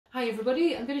Hi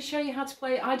everybody, I'm going to show you how to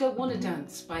play I Don't Wanna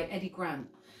Dance by Eddie Grant.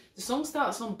 The song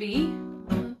starts on B.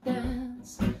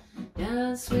 Dance,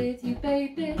 dance with you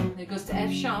baby. Then it goes to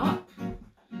F sharp.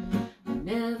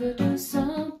 Never do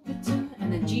something to,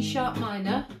 and then G sharp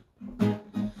minor.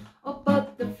 Oh,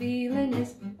 but the feeling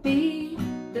is B,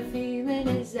 the feeling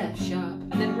is F sharp.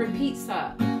 And then it repeats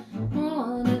that.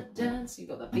 Wanna dance, you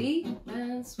got the B.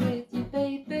 Dance with you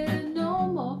baby, no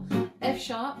more. F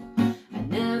sharp.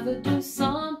 Never do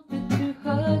something to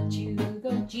hurt you,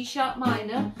 the G sharp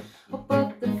minor. Oh,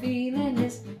 but the feeling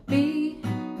is B,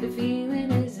 the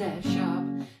feeling is F sharp.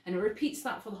 And it repeats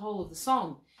that for the whole of the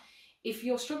song. If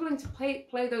you're struggling to play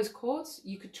those chords,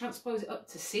 you could transpose it up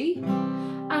to C.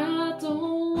 I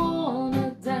don't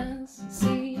wanna dance,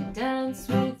 C, dance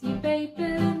with you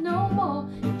baby, no more.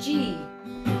 G,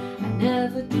 I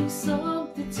never do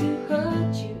something to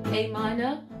hurt you, A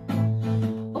minor.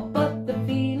 Oh, but the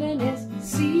feeling is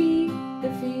C,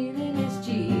 the feeling is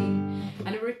G.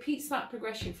 And it repeats that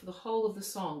progression for the whole of the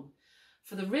song.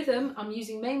 For the rhythm, I'm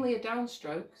using mainly a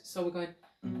downstroke, so we're going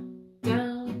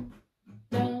down,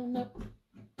 down, up,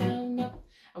 down, up.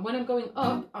 And when I'm going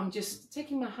up, I'm just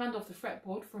taking my hand off the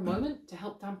fretboard for a moment to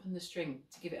help dampen the string,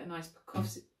 to give it a nice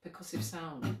percussive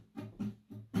sound.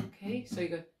 Okay, so you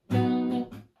go down,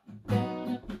 up,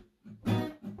 down, up.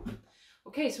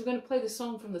 Okay, so we're going to play the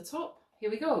song from the top. Here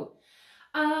we go.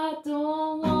 I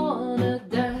don't wanna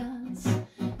dance,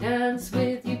 dance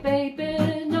with you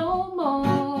baby, no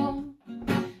more.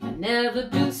 I never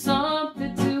do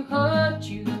something to hurt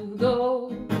you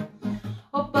though.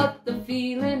 Oh, but the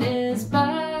feeling is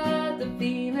bad, the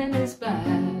feeling is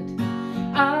bad.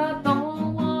 I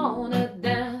don't wanna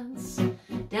dance,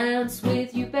 dance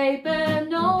with you baby,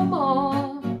 no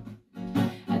more.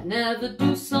 I never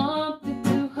do something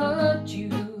to hurt you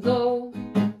though.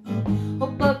 Oh,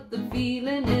 but the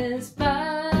feeling is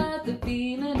bad, the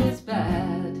feeling is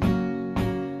bad.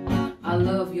 I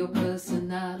love your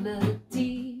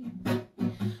personality,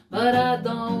 but I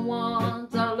don't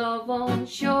want our love on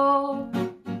shore.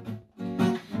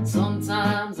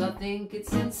 Sometimes I think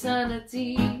it's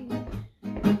insanity.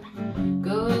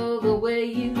 Go the way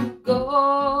you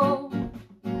go,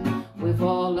 with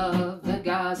all of the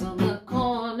guys on the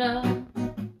corner.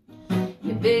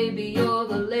 Yeah, baby, you're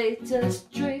the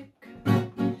latest trick.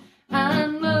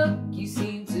 And look, you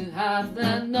seem to have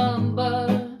their number.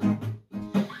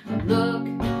 And look,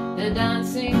 they're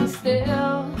dancing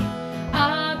still.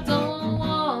 I don't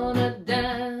wanna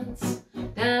dance,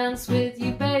 dance with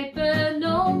you baby,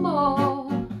 no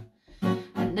more.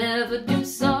 I never do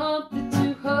something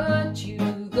to hurt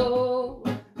you though.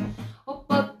 Oh,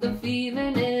 but the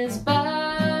feeling is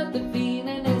bad, the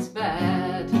feeling is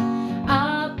bad.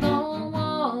 I don't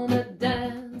wanna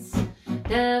dance,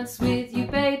 dance with you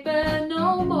baby,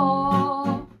 no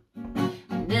more.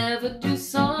 I never do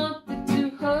something to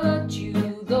hurt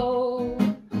you though.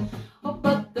 Oh,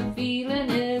 but the feeling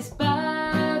is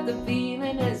bad, the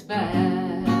feeling is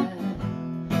bad.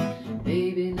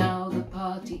 Baby, now the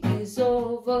party is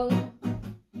over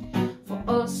for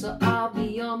us, so I'll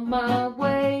be on my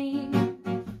way.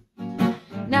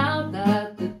 Now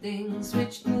that the things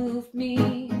which move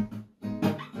me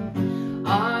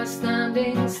are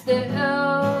standing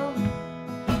still,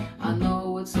 I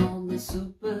know it's only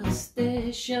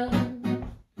superstition,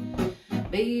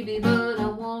 baby, but I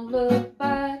won't look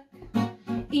back.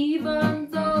 Even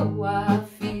though I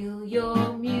feel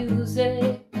your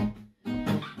music,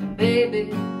 baby,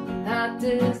 that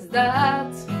is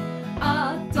that.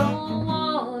 I don't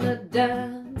wanna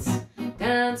dance,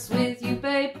 dance with you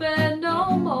baby,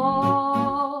 no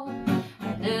more.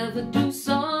 I never do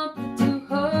something to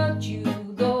hurt you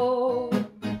though.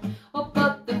 Oh,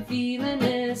 but the feeling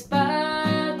is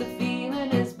bad, the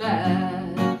feeling is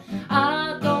bad.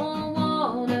 I don't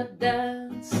wanna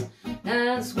dance,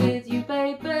 dance with you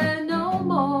baby, no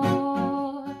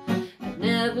more. I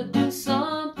never do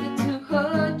something to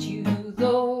hurt you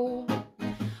though.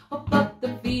 Oh, but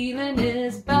the feeling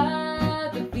is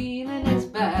bad, the feeling is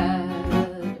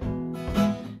bad.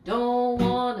 Don't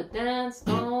wanna dance,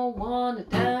 don't wanna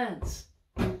dance.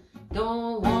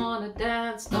 Don't wanna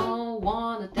dance, don't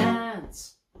wanna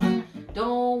dance.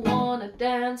 Don't wanna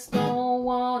dance, don't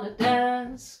wanna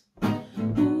dance.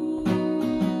 Ooh,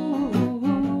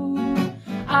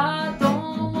 I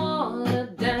don't wanna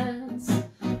dance,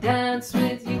 dance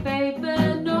with you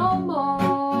baby, no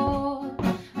more.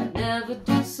 I never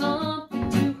do something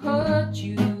to hurt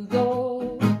you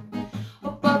though.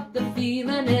 Oh, but the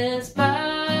feeling is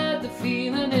bad, the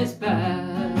feeling is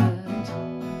bad.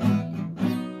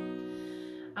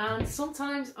 And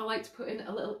sometimes I like to put in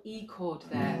a little E chord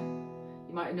there.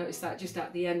 You might have noticed that just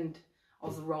at the end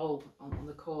of the roll on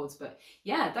the chords. But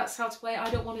yeah, that's how to play I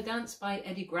Don't Want to Dance by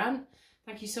Eddie Grant.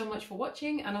 Thank you so much for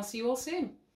watching, and I'll see you all soon.